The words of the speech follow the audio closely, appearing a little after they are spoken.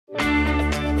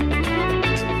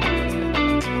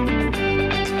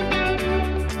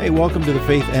Hey, welcome to the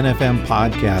Faith NFM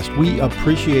podcast. We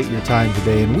appreciate your time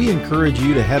today, and we encourage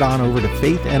you to head on over to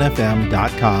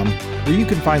faithnfm.com, where you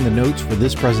can find the notes for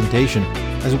this presentation,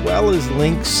 as well as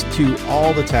links to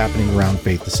all that's happening around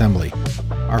Faith Assembly.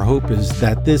 Our hope is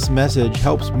that this message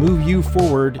helps move you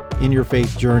forward in your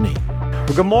faith journey.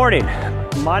 Well, good morning.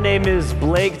 My name is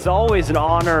Blake. It's always an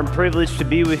honor and privilege to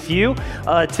be with you.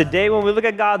 Today, when we look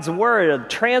at God's Word, a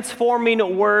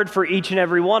transforming Word for each and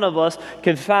every one of us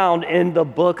can be found in the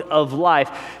Book of Life.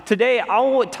 Today, I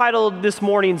will title this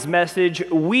morning's message,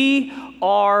 We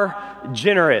Are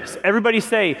Generous. Everybody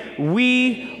say,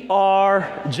 we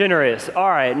are generous. All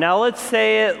right, now let's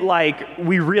say it like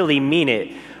we really mean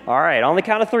it. All right, on the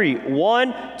count of three.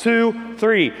 1, 2,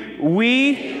 3.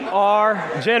 We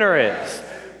are generous.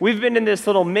 We've been in this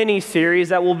little mini-series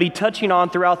that we'll be touching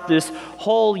on throughout this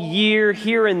whole year,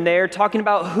 here and there, talking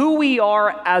about who we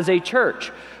are as a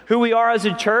church. Who we are as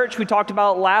a church, we talked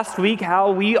about last week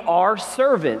how we are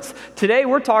servants. Today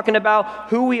we're talking about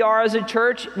who we are as a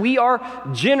church. We are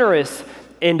generous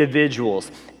individuals.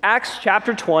 Acts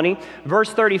chapter 20,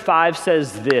 verse 35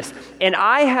 says this, "And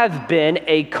I have been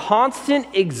a constant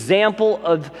example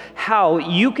of how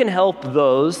you can help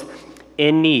those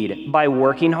in need by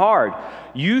working hard.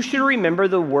 You should remember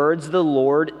the words the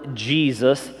Lord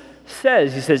Jesus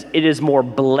says. He says, it is more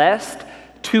blessed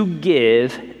to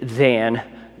give than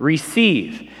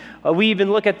receive." We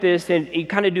even look at this and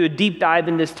kind of do a deep dive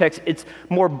in this text. It's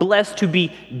more blessed to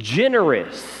be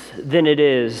generous than it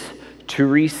is to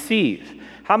receive.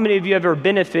 How many of you ever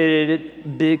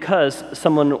benefited because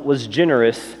someone was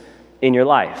generous in your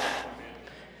life?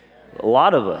 A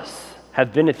lot of us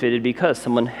have benefited because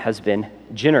someone has been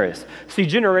generous. See,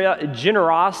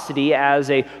 generosity as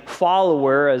a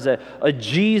follower, as a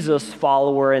Jesus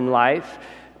follower in life,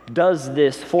 does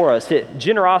this for us.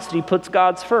 Generosity puts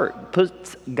God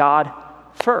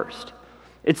first.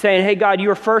 It's saying, hey, God,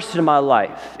 you're first in my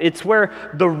life. It's where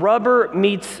the rubber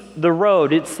meets the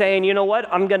road. It's saying, you know what?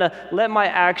 I'm going to let my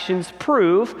actions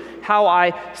prove how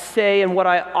I say and what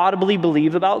I audibly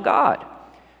believe about God.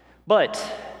 But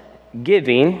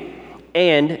giving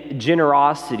and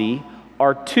generosity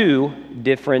are two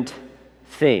different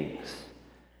things.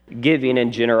 Giving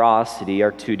and generosity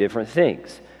are two different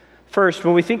things. First,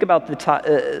 when we think about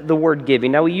the word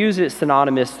giving, now we use it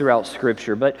synonymous throughout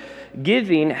Scripture, but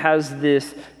giving has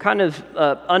this kind of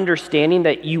understanding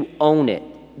that you own it,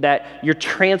 that you're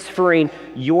transferring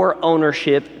your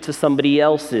ownership to somebody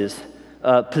else's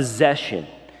possession.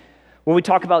 When we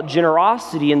talk about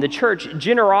generosity in the church,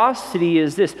 generosity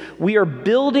is this. We are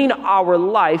building our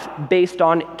life based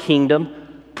on kingdom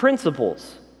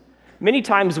principles. Many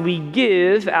times we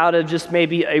give out of just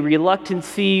maybe a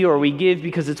reluctancy, or we give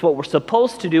because it's what we're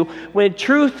supposed to do. When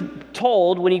truth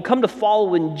told, when you come to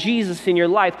follow in Jesus in your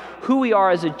life, who we are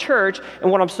as a church,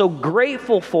 and what I'm so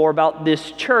grateful for about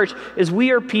this church is we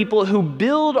are people who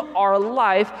build our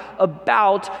life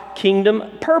about kingdom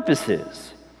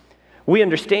purposes. We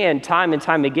understand time and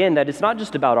time again that it's not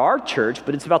just about our church,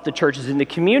 but it's about the churches in the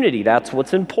community. That's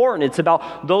what's important. It's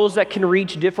about those that can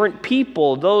reach different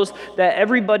people, those that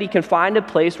everybody can find a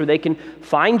place where they can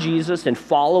find Jesus and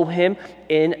follow him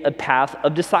in a path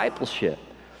of discipleship.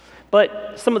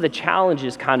 But some of the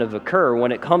challenges kind of occur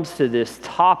when it comes to this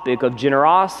topic of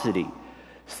generosity.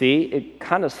 See, it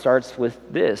kind of starts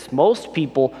with this. Most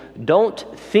people don't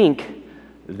think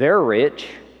they're rich,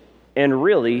 and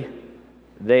really,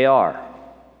 they are.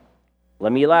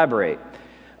 Let me elaborate.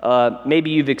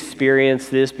 Maybe you've experienced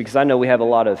this, because I know we have a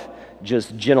lot of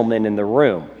just gentlemen in the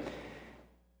room.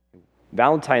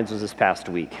 Valentine's was this past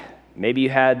week. Maybe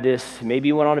you had this, maybe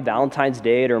you went on a Valentine's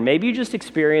date, or maybe you just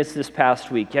experienced this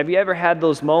past week. Have you ever had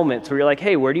those moments where you're like,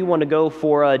 hey, where do you want to go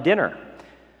for dinner?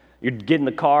 You get in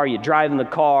the car, you drive in the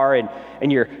car,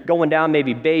 and you're going down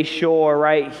maybe Bay Shore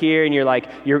right here, and you're like,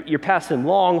 you're passing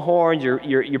Longhorns,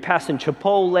 you're passing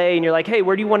Chipotle, and you're like, hey,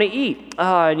 where do you want to eat?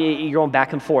 And you're going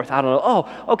back and forth. I don't know.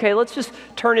 Oh, okay, let's just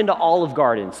turn into Olive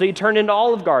Garden. So you turn into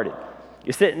Olive Garden.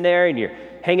 You're sitting there, and you're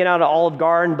hanging out at Olive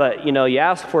Garden, but you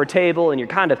ask for a table, and you're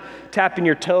kind of tapping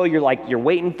your toe. You're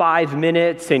waiting 5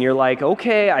 minutes, and you're like,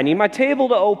 okay, I need my table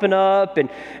to open up, and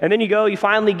then you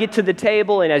finally get to the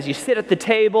table, and as you sit at the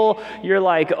table, you're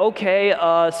like, okay,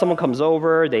 someone comes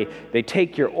over, they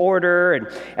take your order, and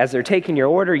as they're taking your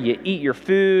order, you eat your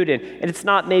food, and it's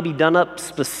not maybe done up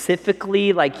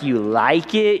specifically like you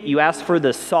like it. You ask for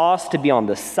the sauce to be on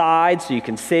the side so you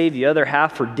can save the other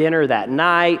half for dinner that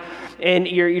night, and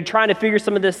you're trying to figure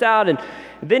some of this out, and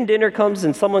then dinner comes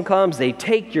and someone comes, they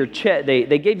take your check,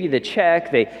 they give you the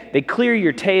check, they clear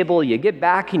your table, you get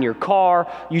back in your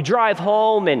car, you drive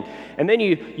home, and then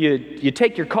you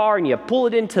take your car and you pull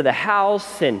it into the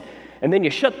house, and and then you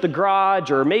shut the garage,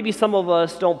 or maybe some of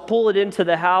us don't pull it into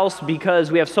the house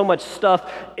because we have so much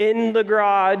stuff in the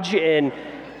garage, and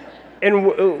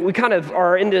we kind of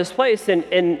are in this place, and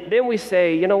then we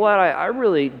say, you know what, I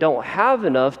really don't have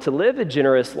enough to live a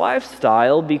generous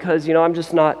lifestyle because, I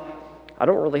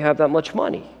don't really have that much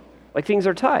money. Like, things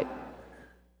are tight.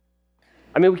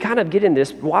 I mean, we kind of get in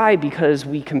this. Why? Because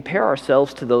we compare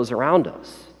ourselves to those around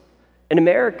us. In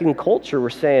American culture, we're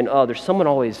saying, oh, there's someone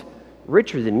always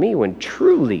richer than me, when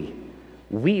truly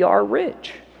we are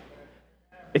rich.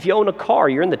 If you own a car,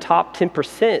 you're in the top 10%,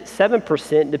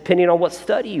 7%, depending on what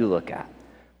study you look at.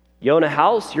 You own a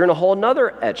house, you're in a whole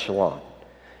nother echelon.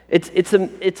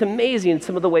 It's amazing in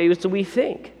some of the ways that we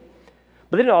think.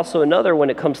 But then also another, when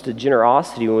it comes to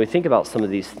generosity, when we think about some of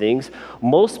these things,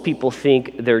 most people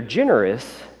think they're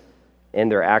generous, and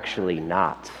they're actually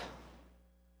not.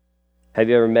 Have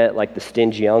you ever met like the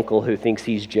stingy uncle who thinks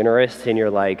he's generous, and you're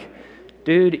like,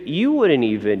 dude, you wouldn't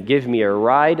even give me a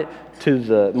ride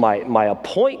to my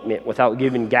appointment without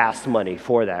giving gas money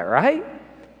for that, right?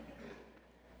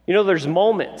 There's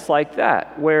moments like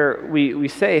that where we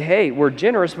say, hey, we're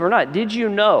generous, but we're not. Did you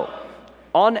know,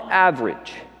 on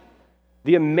average,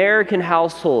 the American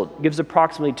household gives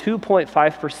approximately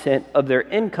 2.5% of their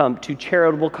income to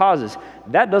charitable causes?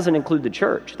 That doesn't include the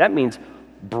church. That means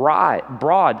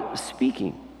broad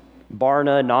speaking.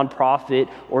 Barna, nonprofit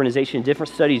organization,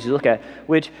 different studies you look at,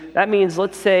 which that means,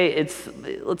 let's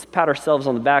pat ourselves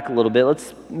on the back a little bit.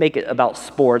 Let's make it about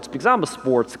sports, because I'm a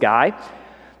sports guy.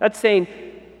 That's saying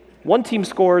one team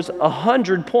scores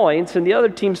 100 points and the other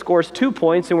team scores 2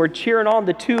 points, and we're cheering on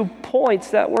the 2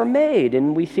 points that were made,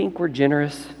 and we think we're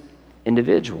generous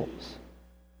individuals.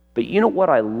 But you know what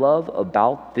I love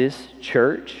about this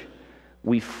church?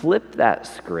 We flip that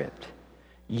script.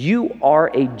 You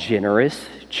are a generous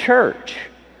church.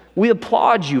 We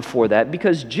applaud you for that,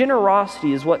 because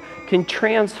generosity is what can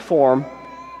transform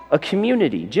a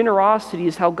community. Generosity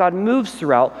is how God moves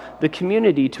throughout the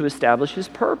community to establish his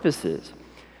purposes.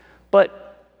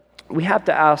 But we have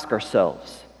to ask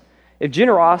ourselves, if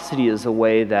generosity is a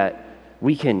way that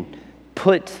we can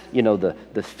put,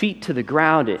 the feet to the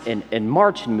ground and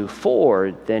march and move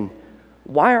forward, then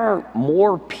why aren't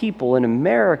more people in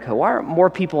America, why aren't more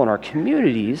people in our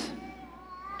communities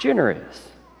generous?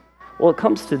 Well, it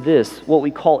comes to this, what we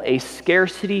call a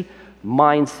scarcity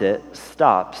mindset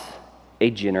stops a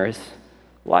generous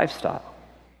lifestyle.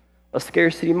 A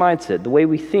scarcity mindset, the way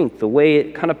we think, the way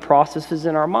it kind of processes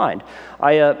in our mind.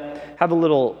 I have a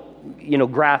little,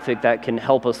 graphic that can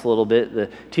help us a little bit. The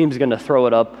team's going to throw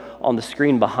it up on the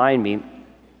screen behind me.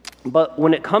 But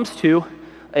when it comes to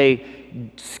a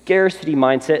scarcity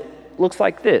mindset, looks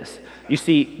like this. You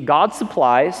see, God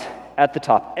supplies at the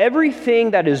top.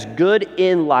 Everything that is good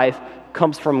in life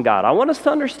comes from God. I want us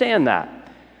to understand that.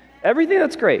 Everything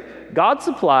that's great, God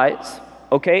supplies,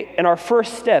 okay? And our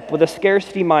first step with a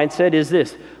scarcity mindset is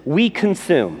this: we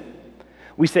consume.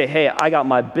 We say, hey, I got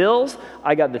my bills,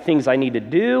 I got the things I need to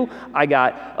do, I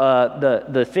got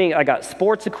I got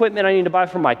sports equipment I need to buy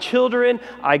for my children,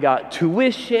 I got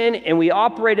tuition, and we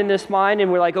operate in this mind,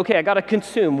 and we're like, okay, I got to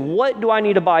consume. What do I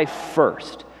need to buy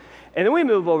first? And then we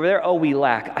move over there, oh, we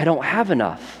lack. I don't have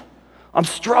enough. I'm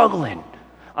struggling.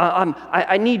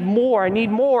 I need more,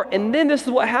 And then this is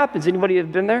what happens. Anybody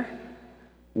have been there?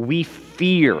 We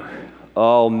fear.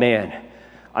 Oh, man,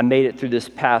 I made it through this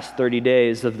past 30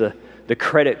 days of the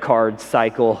credit card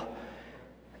cycle,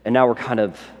 and now we're kind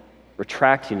of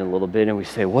retracting a little bit, and we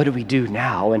say, what do we do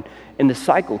now? And the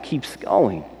cycle keeps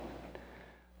going.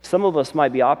 Some of us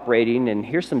might be operating, and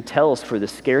here's some tells for the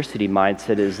scarcity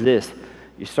mindset is this: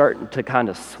 you're starting to kind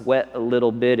of sweat a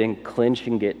little bit and clench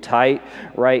and get tight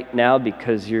right now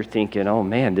because you're thinking, oh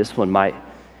man, this one might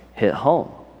hit home.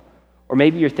 Or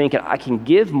maybe you're thinking, I can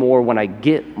give more when I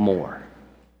get more.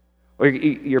 Or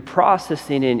you're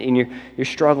processing and you're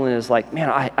struggling is like, man,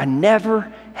 I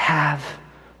never have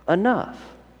enough.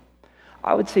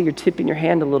 I would say you're tipping your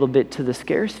hand a little bit to the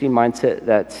scarcity mindset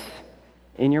that's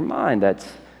in your mind, that's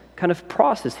kind of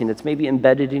processing, that's maybe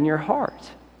embedded in your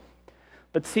heart.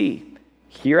 But see,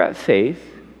 here at Faith,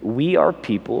 we are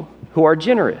people who are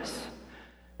generous,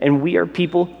 and we are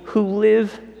people who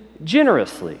live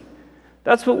generously.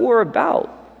 That's what we're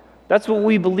about. That's what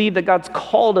we believe that God's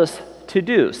called us to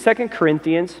do. 2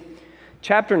 Corinthians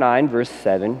chapter 9, verse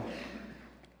 7,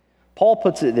 Paul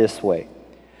puts it this way: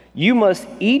 you must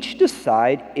each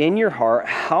decide in your heart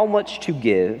how much to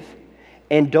give,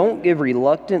 and don't give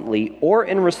reluctantly or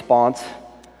in response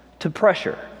to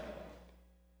pressure.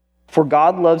 For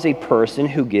God loves a person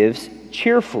who gives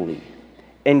cheerfully,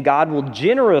 and God will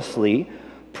generously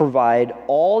provide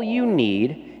all you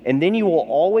need and then you will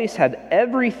always have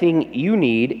everything you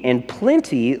need and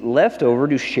plenty left over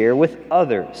to share with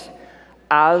others.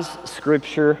 As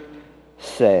Scripture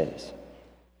says,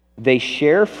 they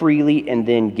share freely and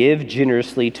then give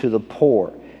generously to the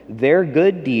poor. Their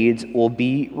good deeds will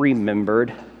be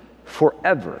remembered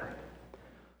forever.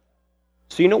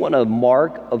 So you know what a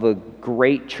mark of a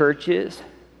great church is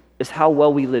how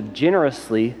well we live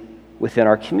generously within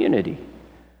our community.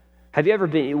 Have you ever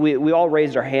been, we all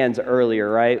raised our hands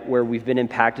earlier, right? Where we've been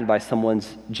impacted by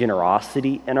someone's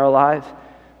generosity in our life.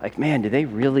 Like, man, do they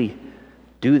really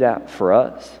do that for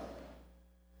us?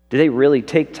 Do they really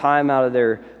take time out of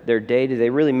their day? Do they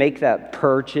really make that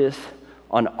purchase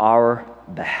on our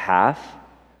behalf?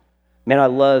 Man, I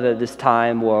love at this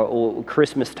time, or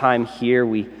Christmas time here,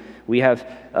 we have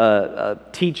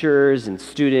teachers and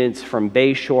students from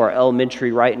Bayshore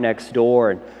Elementary right next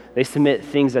door, and they submit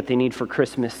things that they need for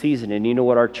Christmas season. And you know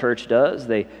what our church does?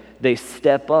 They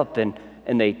step up and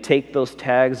they take those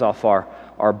tags off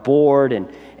our board,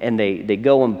 and they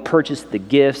go and purchase the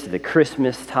gifts at the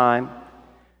Christmas time.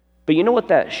 But you know what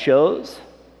that shows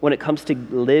when it comes to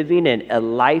living in a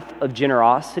life of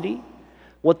generosity?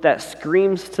 What that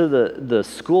screams to the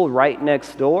school right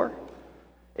next door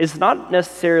is not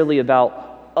necessarily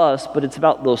about us, but it's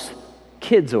about those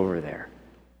kids over there.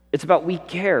 It's about we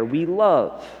care, we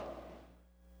love,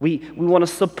 we want to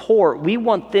support. We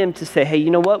want them to say, hey,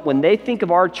 you know what? When they think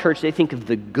of our church, they think of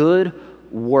the good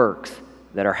works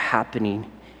that are happening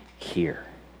here.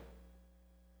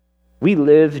 We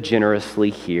live generously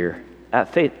here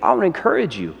at Faith. I want to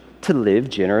encourage you to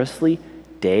live generously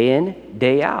day in,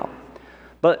 day out.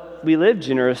 But we live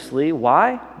generously.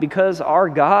 Why? Because our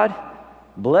God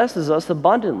blesses us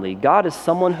abundantly. God is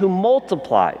someone who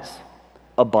multiplies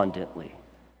abundantly.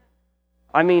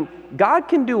 I mean, God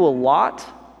can do a lot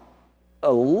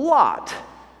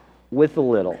with a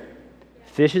little.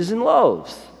 Fishes and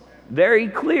loaves, very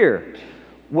clear.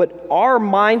 What our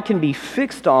mind can be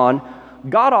fixed on,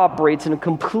 God operates in a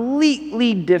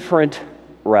completely different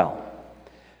realm.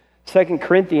 2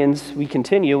 Corinthians, we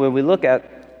continue, when we look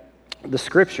at the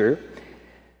scripture,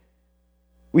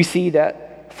 we see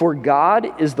that for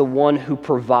God is the one who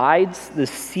provides the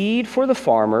seed for the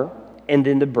farmer and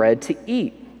then the bread to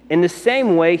eat. In the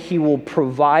same way, he will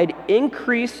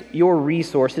increase your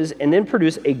resources, and then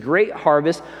produce a great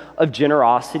harvest of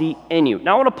generosity in you.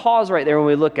 Now, I want to pause right there when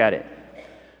we look at it.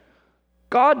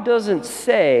 God doesn't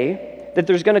say that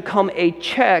there's going to come a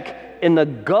check in the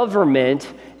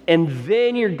government and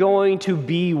then you're going to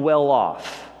be well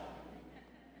off.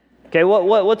 Okay,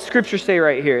 what's Scripture say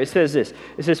right here? It says this.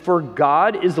 It says, for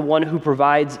God is the one who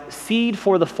provides seed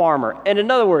for the farmer. And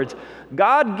in other words,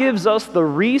 God gives us the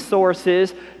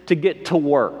resources to get to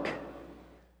work.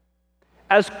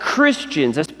 As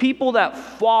Christians, as people that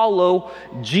follow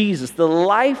Jesus, the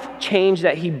life change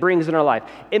that he brings in our life,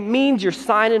 it means you're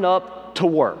signing up to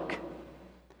work.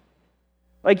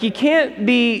 Like, you can't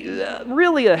be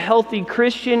really a healthy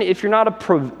Christian if you're not a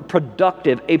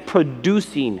productive, a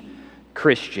producing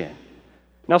Christian.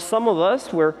 Now, some of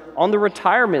us, we're on the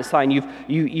retirement side.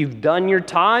 You've done your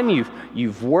time,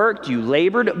 you've worked, you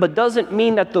labored, but doesn't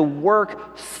mean that the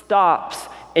work stops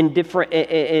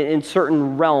in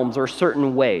certain realms or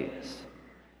certain ways.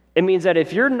 It means that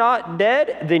if you're not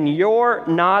dead, then you're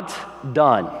not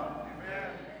done.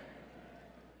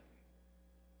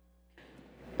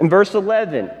 And verse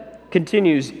 11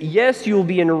 continues, yes, you will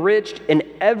be enriched in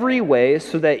every way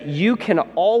so that you can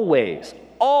always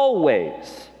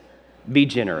be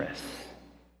generous.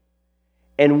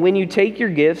 And when you take your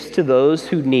gifts to those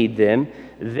who need them,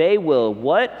 they will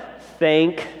what?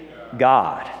 Thank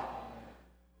God.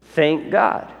 Thank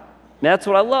God. And that's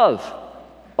what I love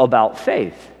about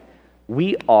Faith.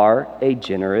 We are a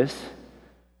generous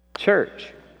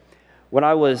church. When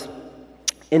I was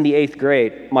in the 8th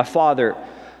grade, my father,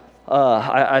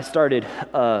 I started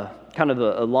kind of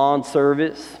a lawn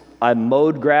service. I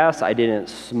mowed grass. I didn't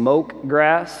smoke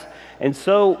grass. And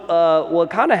so what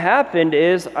kind of happened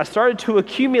is I started to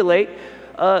accumulate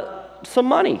some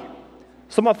money.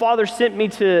 So my father sent me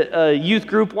to a youth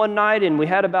group one night, and we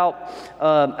had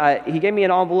he gave me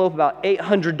an envelope about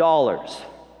 $800.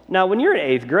 Now, when you're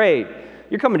in 8th grade,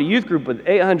 you're coming to youth group with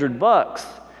 $800,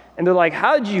 and they're like,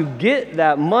 how'd you get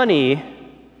that money?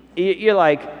 You're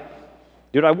like,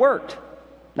 dude, I worked.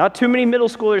 Not too many middle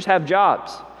schoolers have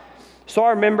jobs. So I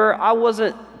remember I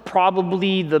wasn't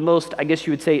probably the most, I guess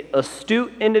you would say,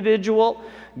 astute individual.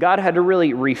 God had to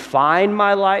really refine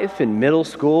my life in middle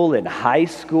school and high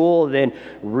school, then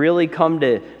really come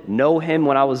to know him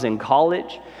when I was in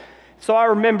college. So I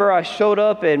remember I showed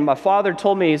up and my father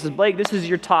told me, he says, Blake, this is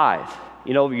your tithe.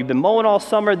 You know, you've been mowing all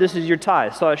summer, this is your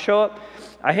tithe. So I show up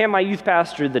I hand my youth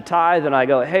pastor the tithe, and I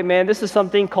go, hey, man, this is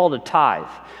something called a tithe.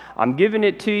 I'm giving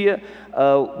it to you.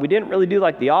 We didn't really do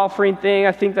like the offering thing.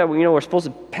 I think that we're supposed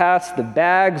to pass the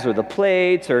bags or the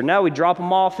plates, or now we drop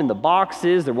them off in the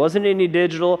boxes. There wasn't any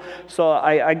digital. So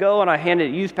I go and I hand it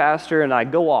to youth pastor, and I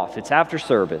go off. It's after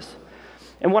service.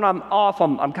 And when I'm off,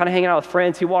 I'm kind of hanging out with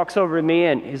friends. He walks over to me,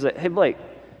 and he's like, hey, Blake,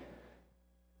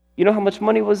 you know how much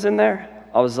money was in there?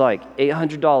 I was like,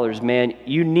 $800, man.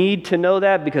 You need to know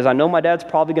that because I know my dad's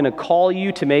probably going to call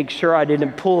you to make sure I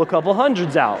didn't pull a couple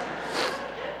hundreds out.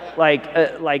 Like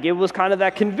it was kind of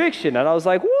that conviction. And I was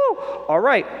like, woo, all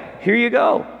right, here you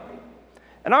go.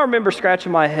 And I remember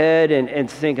scratching my head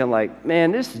and thinking like,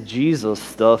 man, this Jesus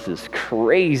stuff is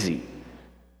crazy.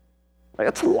 Like,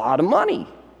 that's a lot of money.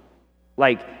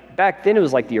 Like, back then it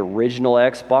was like the original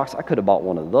Xbox. I could have bought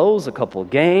one of those, a couple of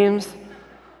games.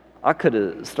 I could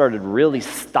have started really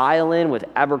styling with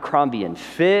Abercrombie and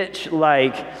Fitch.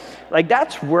 Like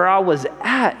that's where I was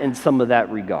at in some of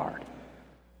that regard.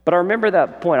 But I remember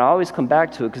that point. I always come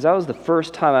back to it because that was the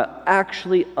first time I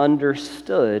actually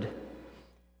understood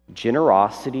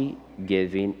generosity,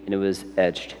 giving, and it was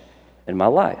etched in my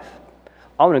life.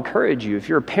 I want to encourage you, if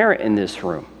you're a parent in this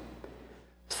room,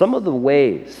 some of the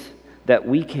ways that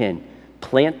we can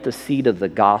plant the seed of the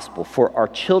gospel for our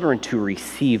children to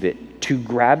receive it, to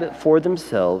grab it for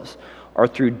themselves, are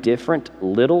through different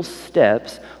little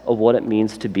steps of what it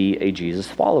means to be a Jesus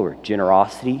follower,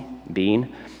 generosity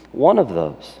being one of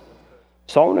those.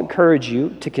 So I want to encourage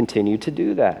you to continue to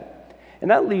do that. And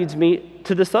that leads me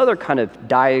to this other kind of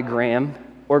diagram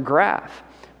or graph.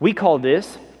 We call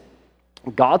this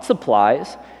God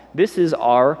supplies. This is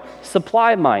our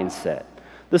supply mindset.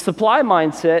 The supply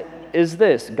mindset is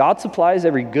this: God supplies,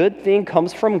 every good thing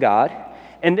comes from God.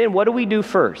 And then what do we do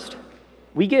first?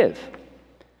 We give.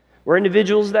 We're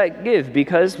individuals that give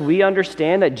because we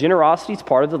understand that generosity is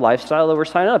part of the lifestyle that we're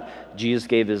signing up. Jesus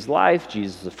gave his life.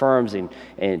 Jesus affirms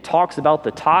and talks about the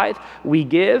tithe. We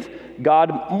give.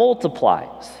 God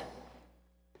multiplies.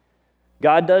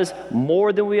 God does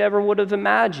more than we ever would have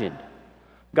imagined.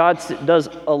 God does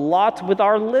a lot with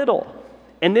our little.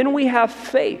 And then we have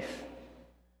faith.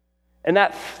 And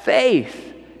that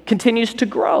faith continues to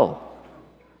grow.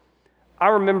 I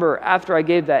remember after I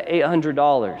gave that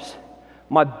 $800,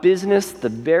 my business the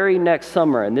very next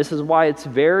summer, and this is why it's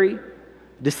very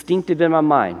distinctive in my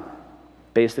mind,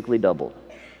 basically doubled.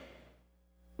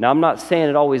 Now, I'm not saying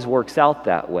it always works out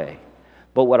that way,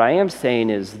 but what I am saying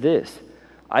is this: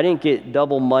 I didn't get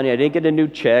double money, I didn't get a new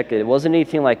check, it wasn't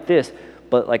anything like this,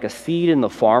 but like a seed in the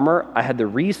farmer, I had the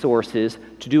resources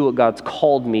to do what God's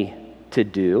called me to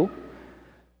do.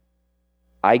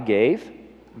 I gave,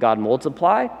 God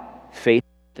multiplied, faith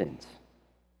happens.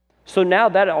 So now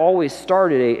that always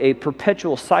started a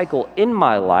perpetual cycle in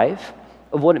my life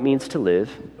of what it means to live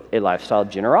a lifestyle of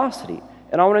generosity.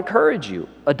 And I want to encourage you,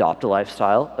 adopt a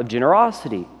lifestyle of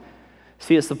generosity.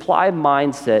 See, a supply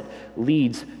mindset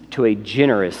leads to a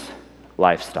generous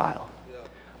lifestyle.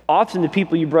 Often the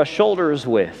people you brush shoulders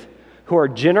with who are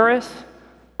generous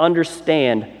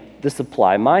understand the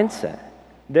supply mindset.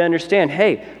 They understand,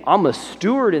 hey, I'm a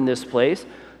steward in this place.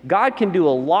 God can do a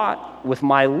lot with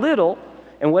my little,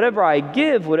 and whatever I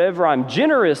give, whatever I'm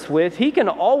generous with, he can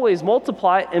always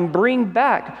multiply and bring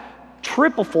back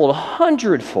triple-fold,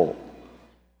 100-fold.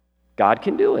 God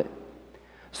can do it.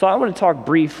 So I want to talk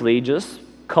briefly, just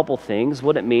a couple things,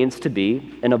 what it means to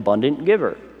be an abundant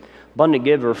giver. Abundant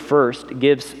giver first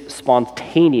gives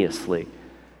spontaneously.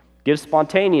 Gives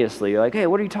spontaneously. You're like, hey,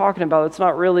 what are you talking about? It's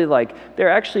not really like, there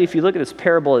actually, if you look at this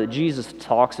parable that Jesus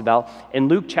talks about in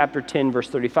Luke chapter 10, verse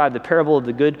 35, the parable of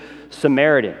the Good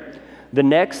Samaritan. The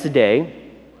next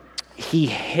day, he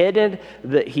handed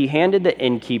the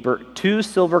innkeeper 2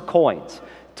 silver coins,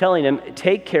 telling him,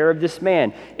 take care of this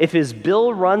man. If his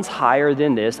bill runs higher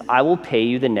than this, I will pay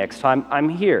you the next time I'm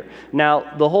here.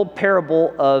 Now, the whole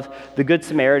parable of the Good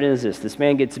Samaritan is this. This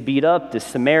man gets beat up, this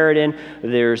Samaritan.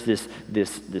 There's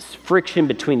this friction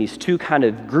between these two kind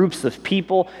of groups of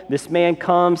people. This man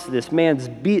comes, this man's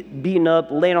beaten up,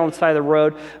 laying on the side of the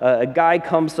road. A guy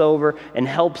comes over and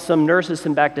helps him, nurses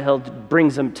him back to health,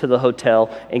 brings him to the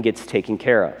hotel, and gets taken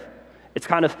care of. It's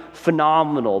kind of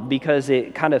phenomenal because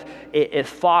it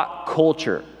fought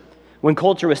culture. When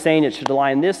culture was saying it should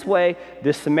align this way,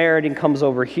 this Samaritan comes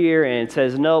over here and it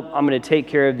says, nope, I'm going to take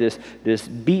care of this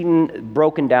beaten,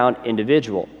 broken down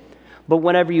individual. But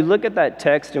whenever you look at that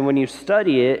text and when you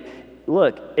study it,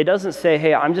 look, it doesn't say,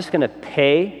 hey, I'm just going to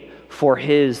pay for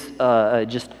his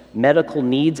just medical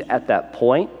needs at that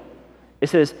point. It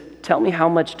says, tell me how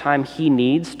much time he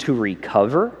needs to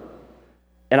recover,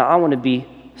 and I want to be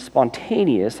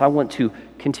spontaneous. I want to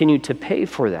continue to pay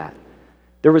for that.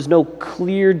 There was no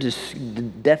clear,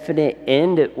 definite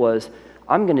end. It was,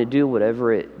 I'm going to do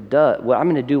whatever it does. Well, I'm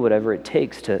going to do whatever it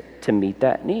takes to meet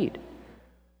that need.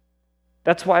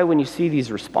 That's why when you see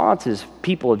these responses,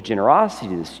 people of generosity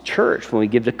to this church, when we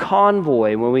give to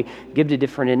Convoy, when we give to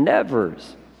different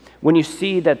endeavors, when you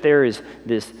see that there is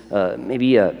this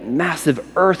maybe a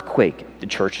massive earthquake, the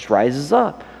church rises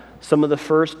up. Some of the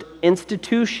first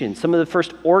institutions, some of the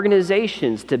first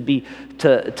organizations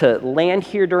to land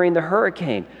here during the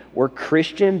hurricane were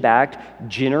Christian-backed,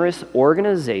 generous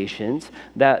organizations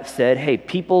that said, hey,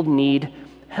 people need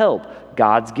help.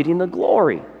 God's getting the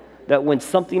glory. That when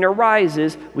something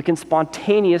arises, we can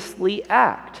spontaneously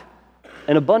act.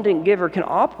 An abundant giver can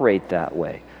operate that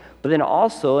way. But then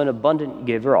also, an abundant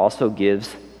giver also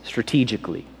gives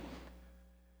strategically.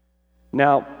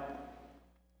 Now,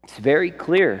 it's very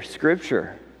clear,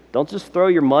 Scripture. Don't just throw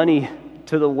your money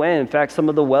to the wind. In fact, some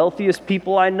of the wealthiest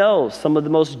people I know, some of the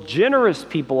most generous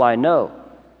people I know,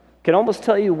 can almost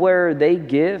tell you where they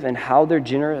give and how they're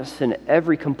generous in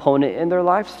every component in their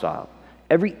lifestyle,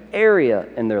 every area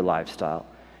in their lifestyle.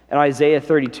 And Isaiah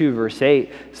 32, verse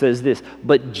 8 says this,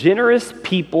 but generous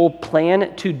people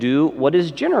plan to do what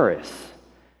is generous,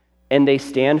 and they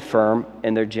stand firm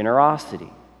in their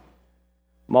generosity.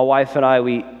 My wife and I,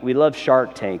 we love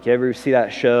Shark Tank. You ever see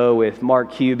that show with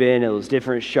Mark Cuban and those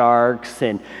different sharks,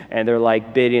 and they're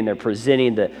like bidding, they're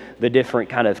presenting the different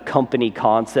kind of company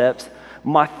concepts?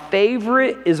 My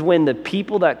favorite is when the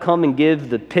people that come and give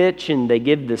the pitch and they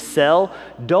give the sell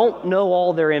don't know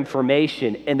all their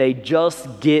information and they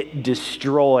just get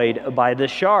destroyed by the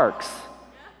sharks.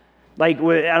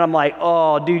 And I'm like,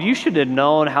 oh, dude, you should have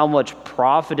known how much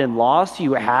profit and loss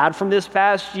you had from this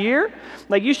past year.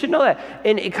 Like, you should know that.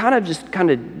 And it kind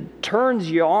of turns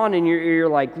you on, and you're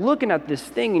like looking at this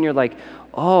thing, and you're like,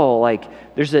 oh, like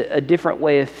there's a different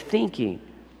way of thinking.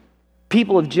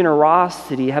 People of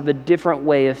generosity have a different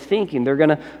way of thinking. They're going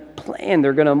to plan,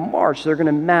 they're going to march, they're going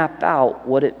to map out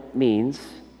what it means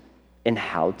and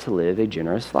how to live a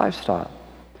generous lifestyle.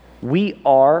 We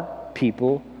are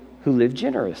people who live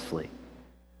generously,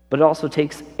 but it also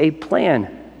takes a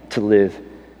plan to live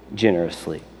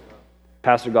generously.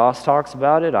 Pastor Goss talks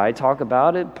about it, I talk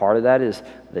about it. Part of that is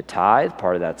the tithe,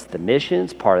 part of that's the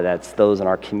missions, part of that's those in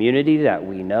our community that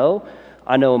we know.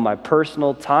 I know in my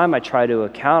personal time, I try to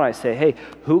account, I say, hey,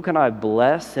 who can I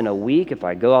bless in a week? If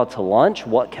I go out to lunch,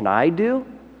 what can I do?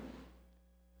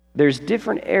 There's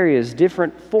different areas,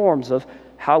 different forms of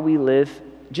how we live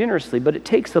generously, but it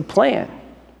takes a plan.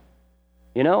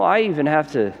 You know, I even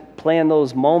have to plan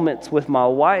those moments with my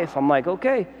wife. I'm like,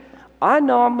 okay, I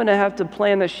know I'm going to have to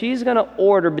plan that she's going to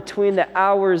order between the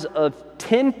hours of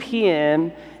 10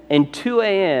 p.m. and 2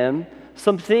 a.m.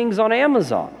 some things on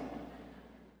Amazon.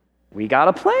 We got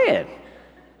a plan.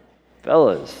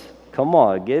 Fellas, come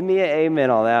on, give me an amen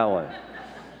on that one.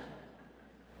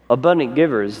 Abundant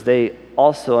givers, they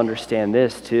also understand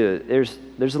this too.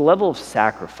 There's a level of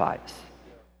sacrifice.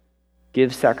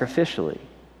 Give sacrificially.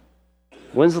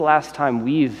 When's the last time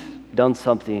we've done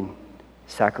something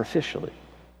sacrificially?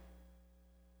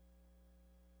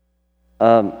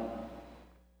 I'm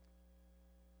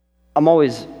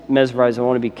always mesmerized. I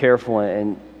want to be careful,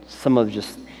 and some of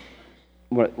just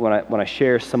when I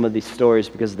share some of these stories,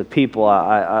 because of the people,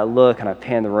 I look and I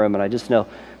pan the room, and I just know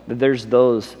that there's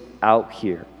those out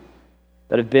here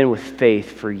that have been with faith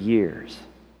for years,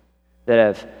 that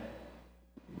have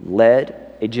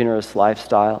led a generous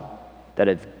lifestyle, that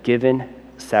have given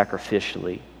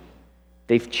sacrificially.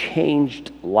 They've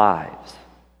changed lives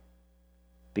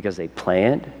because they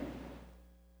planned,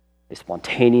 they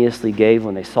spontaneously gave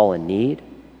when they saw a need,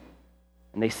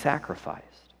 and they sacrificed.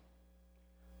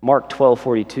 Mark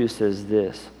 12:42 says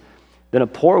this, then a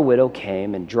poor widow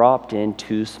came and dropped in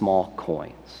 2 small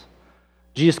coins.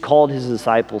 Jesus called his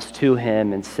disciples to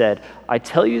him and said, I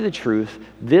tell you the truth,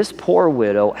 this poor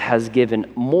widow has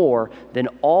given more than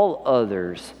all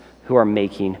others who are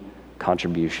making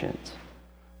contributions.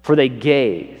 For they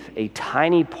gave a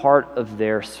tiny part of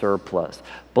their surplus,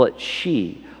 but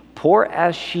she, poor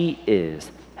as she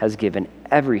is, has given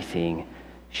everything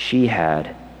she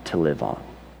had to live on.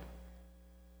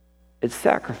 It's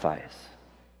sacrifice.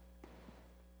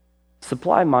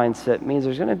 Supply mindset means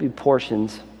there's going to be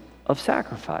portions of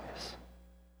sacrifice.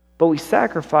 But we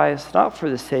sacrifice not for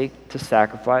the sake to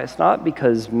sacrifice, not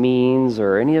because means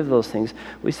or any of those things.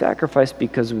 We sacrifice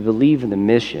because we believe in the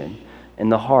mission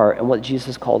and the heart and what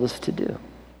Jesus called us to do.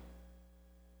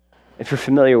 If you're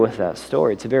familiar with that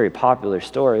story, it's a very popular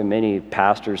story. Many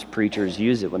pastors, preachers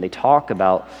use it when they talk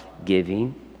about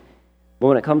giving. But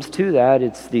when it comes to that,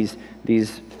 it's these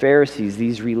Pharisees,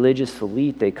 these religious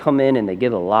elite, they come in and they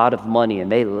give a lot of money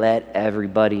and they let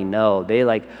everybody know. They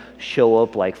like show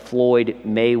up like Floyd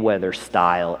Mayweather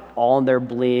style, all in their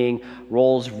bling,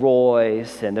 Rolls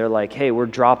Royce, and they're like, hey, we're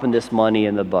dropping this money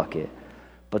in the bucket.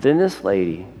 But then this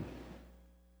lady,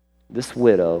 this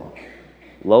widow,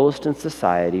 lowest in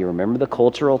society, remember the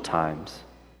cultural times,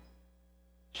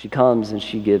 she comes and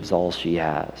she gives all she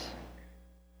has.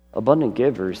 Abundant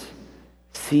givers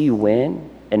see when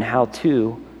and how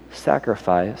to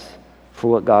sacrifice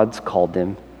for what God's called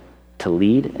them to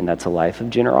lead, and that's a life of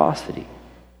generosity.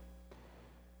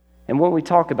 And when we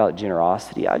talk about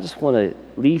generosity, I just want to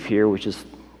leave here with just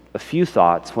a few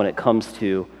thoughts when it comes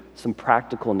to some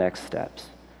practical next steps.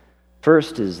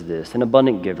 First is this: an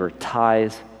abundant giver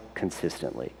tithes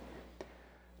consistently.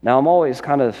 Now, I'm always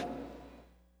kind of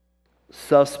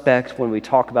suspect when we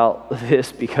talk about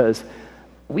this because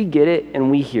we get it and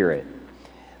we hear it.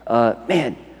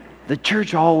 Man, the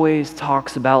church always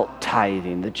talks about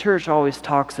tithing. The church always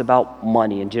talks about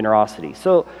money and generosity.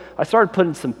 So I started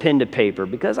putting some pen to paper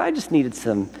because I just needed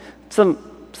some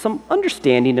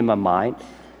understanding in my mind.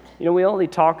 You know, we only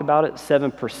talk about it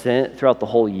 7% throughout the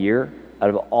whole year out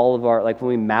of all of our, like when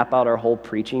we map out our whole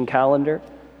preaching calendar.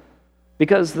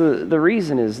 Because the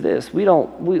reason is this: we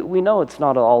know it's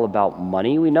not all about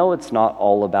money. We know it's not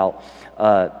all about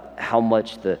how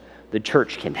much the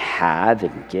church can have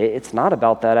and get. It's not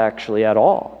about that actually at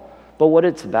all. But what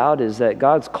it's about is that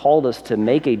God's called us to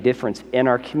make a difference in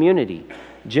our community.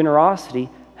 Generosity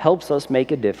helps us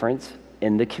make a difference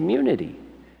in the community.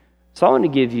 So I want to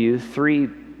give you three,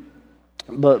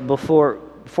 but before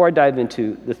I dive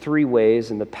into the three ways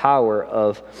and the power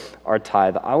of our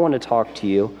tithe, I want to talk to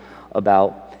you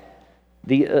about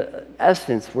the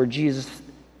essence where Jesus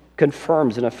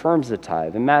confirms and affirms the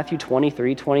tithe. In Matthew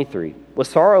 23:23, "With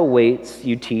sorrow waits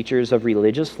you teachers of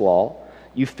religious law,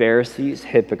 you Pharisees,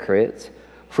 hypocrites,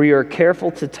 for you are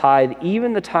careful to tithe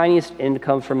even the tiniest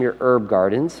income from your herb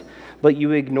gardens, but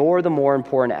you ignore the more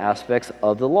important aspects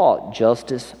of the law: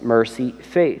 justice, mercy,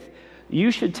 faith.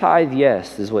 You should tithe,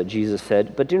 yes," is what Jesus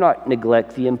said, "but do not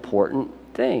neglect the important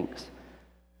things."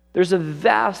 There's a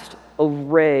vast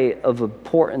array of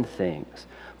important things,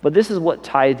 but this is what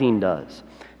tithing does.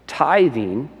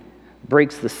 Tithing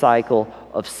breaks the cycle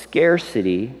of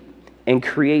scarcity and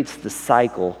creates the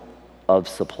cycle of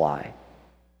supply.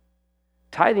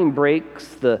 Tithing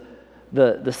breaks the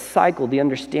cycle, the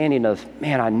understanding of,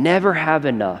 man, I never have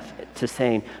enough, to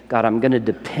saying, God, I'm going to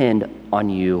depend on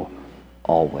you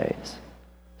always.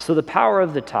 So the power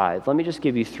of the tithe, let me just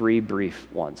give you three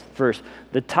brief ones. First,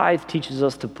 the tithe teaches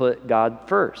us to put God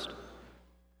first.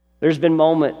 There's been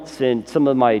moments in some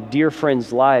of my dear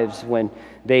friends' lives when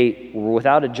they were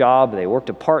without a job, they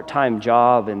worked a part-time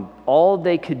job, and all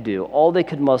they could do, all they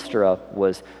could muster up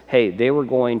was, hey, they were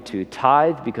going to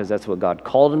tithe because that's what God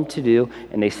called them to do,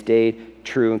 and they stayed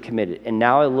true and committed. And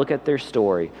now I look at their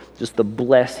story, just the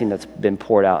blessing that's been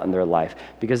poured out in their life,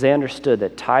 because they understood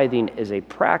that tithing is a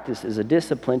practice, is a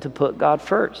discipline to put God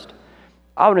first.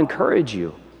 I would encourage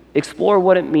you, explore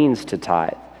what it means to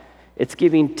tithe. It's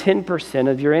giving 10%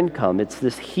 of your income. It's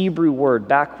this Hebrew word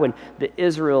back when the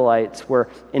Israelites were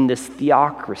in this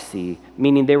theocracy,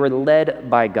 meaning they were led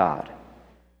by God.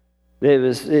 It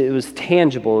was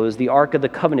tangible. It was the Ark of the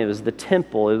Covenant. It was the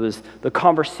temple. It was the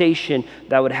conversation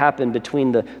that would happen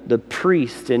between the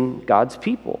priest and God's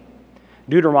people.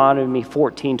 Deuteronomy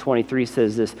 14:23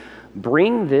 says this: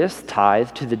 "Bring this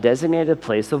tithe to the designated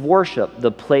place of worship,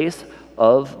 the place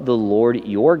of the Lord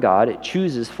your God it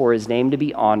chooses for his name to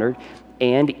be honored,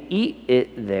 and eat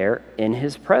it there in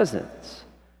his presence."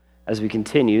 As we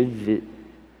continue,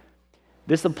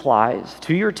 this applies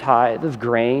to your tithe of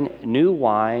grain, new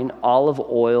wine, olive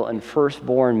oil, and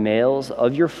firstborn males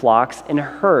of your flocks and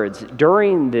herds.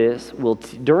 During this, we'll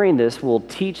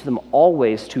teach them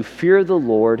always to fear the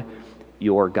Lord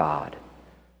your God.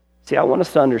 See, I want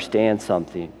us to understand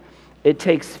something. It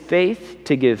takes faith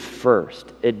to give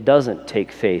first. It doesn't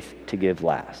take faith to give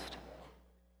last.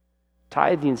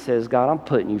 Tithing says, God, I'm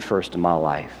putting you first in my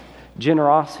life.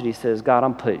 Generosity says, God,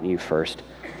 I'm putting you first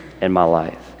in my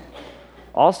life.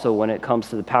 Also, when it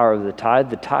comes to the power of the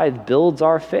tithe builds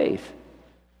our faith.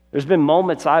 There's been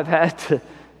moments I've had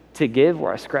to give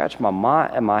where I scratch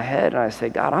my head and I say,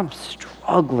 God, I'm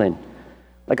struggling.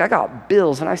 Like I got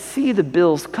bills and I see the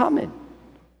bills coming.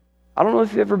 I don't know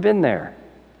if you've ever been there.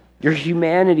 Your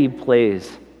humanity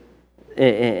plays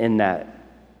in that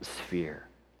sphere.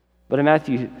 But in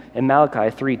Malachi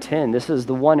 3:10, this is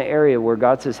the one area where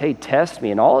God says, hey, test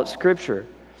me in all of Scripture.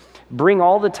 Bring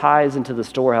all the tithes into the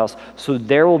storehouse so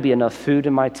there will be enough food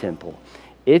in my temple.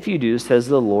 If you do, says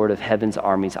the Lord of heaven's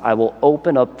armies, I will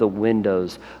open up the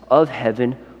windows of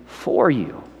heaven for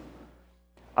you.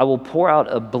 I will pour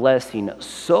out a blessing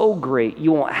so great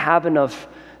you won't have enough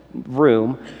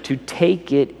room to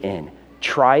take it in.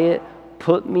 Try it,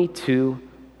 put me to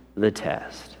the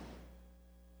test.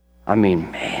 I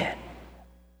mean, man,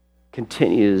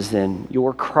 continues, and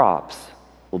your crops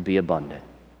will be abundant.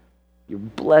 Your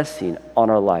blessing on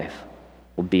our life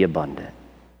will be abundant.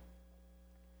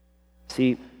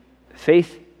 See,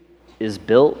 faith is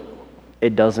built,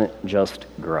 it doesn't just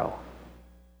grow.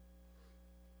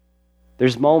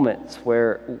 There's moments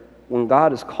where when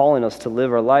God is calling us to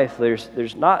live our life,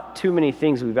 there's not too many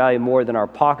things we value more than our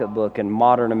pocketbook and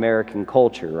modern American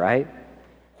culture, right?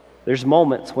 There's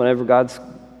moments whenever God's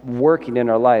working in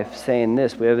our life saying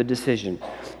this, we have a decision.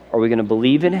 Are we going to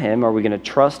believe in him? Are we going to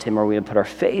trust him? Are we going to put our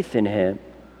faith in him?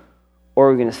 Or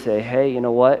are we going to say, hey, you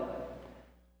know what?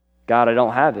 God, I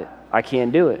don't have it. I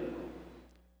can't do it.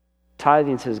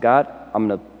 Tithing says, God, I'm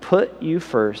going to put you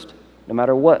first no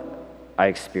matter what I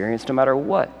experience, no matter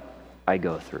what I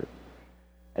go through.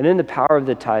 And then the power of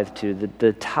the tithe too,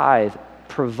 the tithe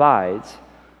provides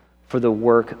for the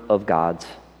work of God's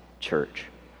church.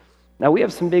 Now we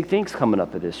have some big things coming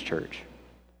up at this church.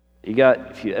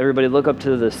 Everybody look up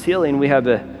to the ceiling,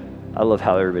 I love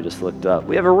how everybody just looked up.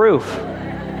 We have a roof.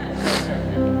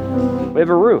 We have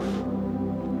a roof.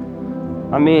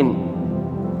 I mean,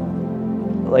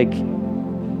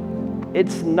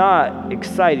 it's not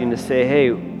exciting to say,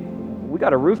 hey, we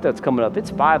got a roof that's coming up.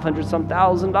 It's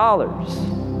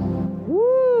 $500,000.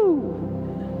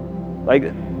 Woo!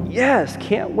 Yes,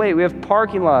 can't wait. We have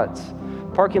parking lot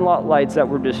lights that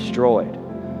were destroyed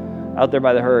out there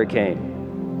by the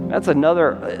hurricane. That's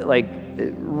another,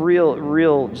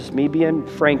 real, just me being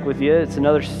frank with you, it's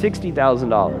another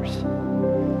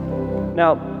 $60,000.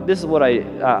 Now, this is what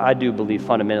I do believe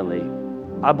fundamentally.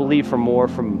 I believe for more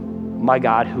from my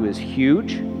God who is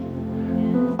huge.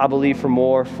 I believe for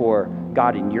more for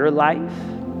God in your life.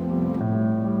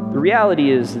 The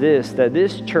reality is that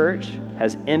this church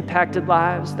has impacted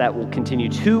lives that will continue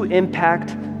to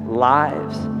impact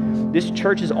lives. This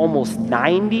church is almost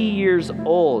 90 years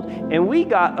old, and we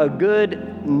got a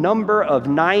good number of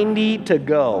 90 to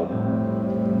go.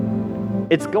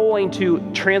 It's going to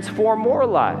transform more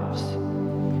lives.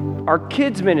 Our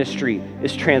kids ministry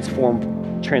is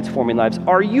transforming lives.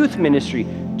 Our youth ministry,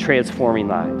 transforming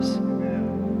lives.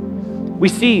 We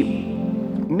see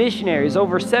missionaries,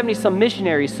 over 70-some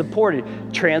missionaries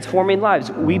supported, transforming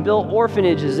lives. We built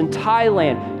orphanages in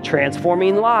Thailand,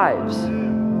 transforming lives.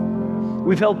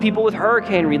 We've helped people with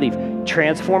hurricane relief,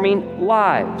 transforming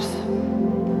lives.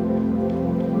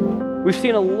 We've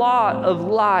seen a lot of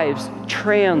lives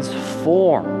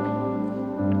transformed.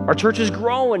 Our church is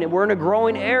growing, and we're in a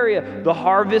growing area. The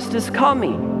harvest is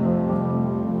coming.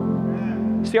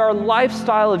 See, our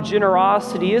lifestyle of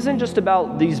generosity isn't just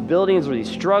about these buildings or these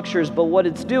structures, but what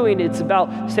it's doing, it's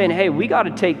about saying, hey, we got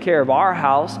to take care of our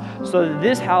house so that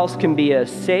this house can be a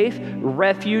safe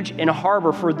refuge and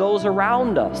harbor for those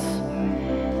around us.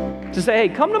 To say, hey,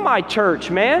 come to my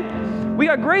church, man. We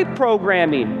got great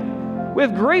programming. We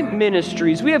have great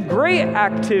ministries. We have great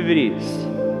activities.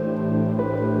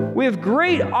 We have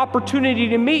great opportunity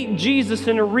to meet Jesus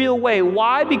in a real way.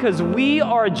 Why? Because we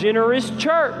are a generous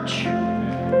church.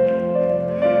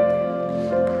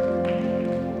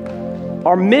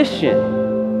 Our mission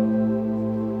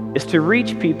is to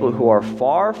reach people who are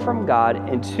far from God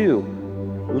and to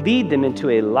lead them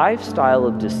into a lifestyle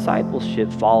of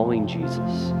discipleship following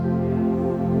Jesus.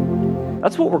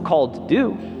 That's what we're called to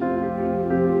do.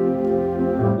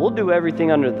 We'll do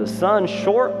everything under the sun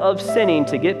short of sinning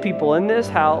to get people in this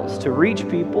house, to reach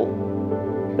people,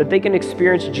 that they can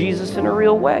experience Jesus in a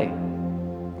real way.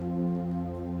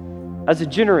 As a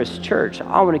generous church,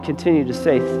 I want to continue to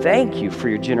say thank you for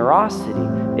your generosity.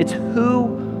 It's who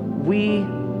we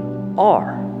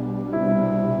are.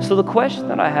 So the question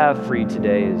that I have for you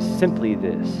today is simply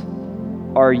this.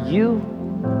 Are you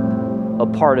a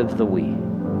part of the we?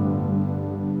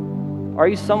 Are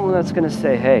you someone that's going to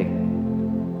say, hey,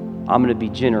 I'm going to be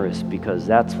generous because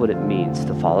that's what it means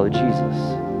to follow Jesus?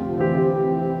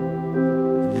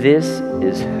 This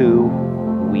is who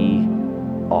we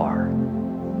are.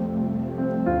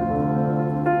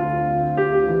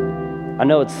 I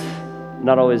know it's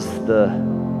not always the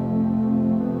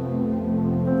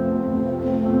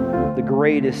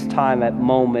greatest time at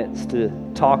moments to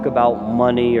talk about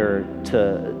money or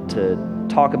to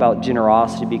talk about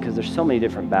generosity because there's so many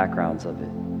different backgrounds of it.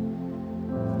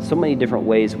 So many different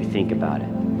ways we think about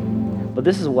it. But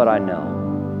this is what I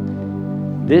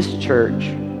know. This church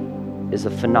is a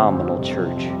phenomenal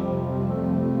church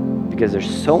because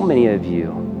there's so many of you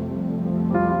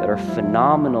that are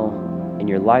phenomenal in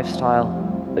your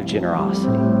lifestyle of generosity.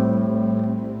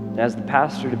 And as the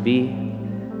pastor-to-be,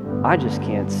 I just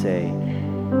can't say,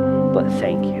 but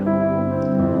thank you.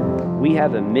 We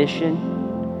have a mission,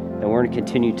 and we're going to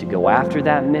continue to go after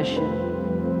that mission,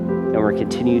 and we're going to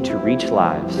continue to reach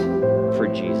lives for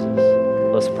Jesus.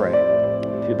 Let's pray.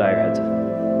 If you bow your heads.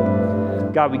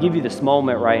 God, we give you this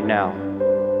moment right now.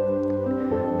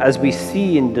 As we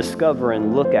see and discover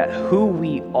and look at who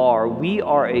we are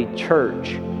a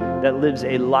church that lives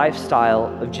a lifestyle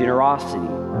of generosity.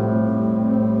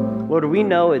 Lord, we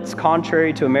know it's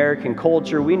contrary to American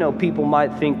culture. We know people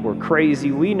might think we're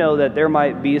crazy. We know that there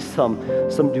might be some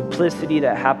duplicity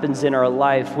that happens in our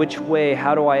life. Which way?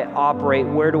 How do I operate?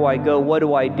 Where do I go? What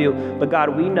do I do? But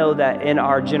God, we know that in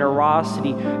our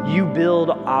generosity, you build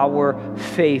our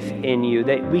faith in you,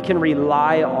 that we can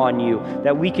rely on you,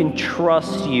 that we can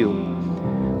trust you.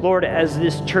 Lord, as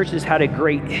this church has had a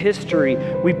great history,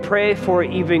 we pray for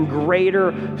an even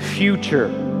greater future.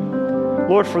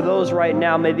 Lord, for those right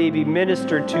now, may they be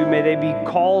ministered to, may they be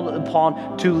called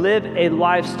upon to live a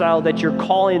lifestyle that you're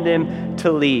calling them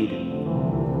to lead.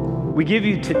 We give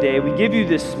you today, we give you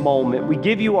this moment, we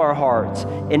give you our hearts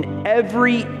in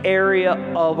every area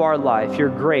of our life. Your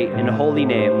great and holy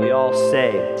name, we all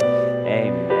say,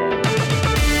 amen.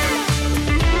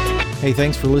 Hey,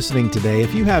 thanks for listening today.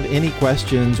 If you have any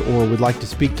questions or would like to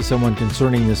speak to someone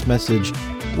concerning this message,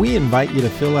 we invite you to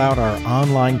fill out our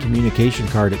online communication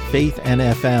card at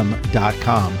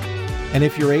faithnfm.com. And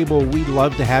if you're able, we'd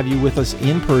love to have you with us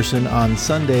in person on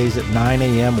Sundays at 9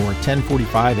 a.m. or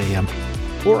 10:45 a.m.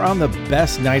 or on the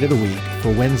best night of the week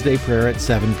for Wednesday prayer at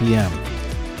 7 p.m.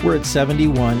 We're at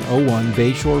 7101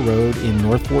 Bayshore Road in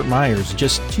North Fort Myers,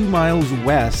 just 2 miles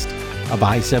west of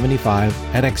I-75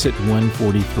 at exit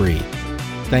 143.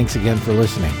 Thanks again for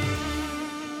listening.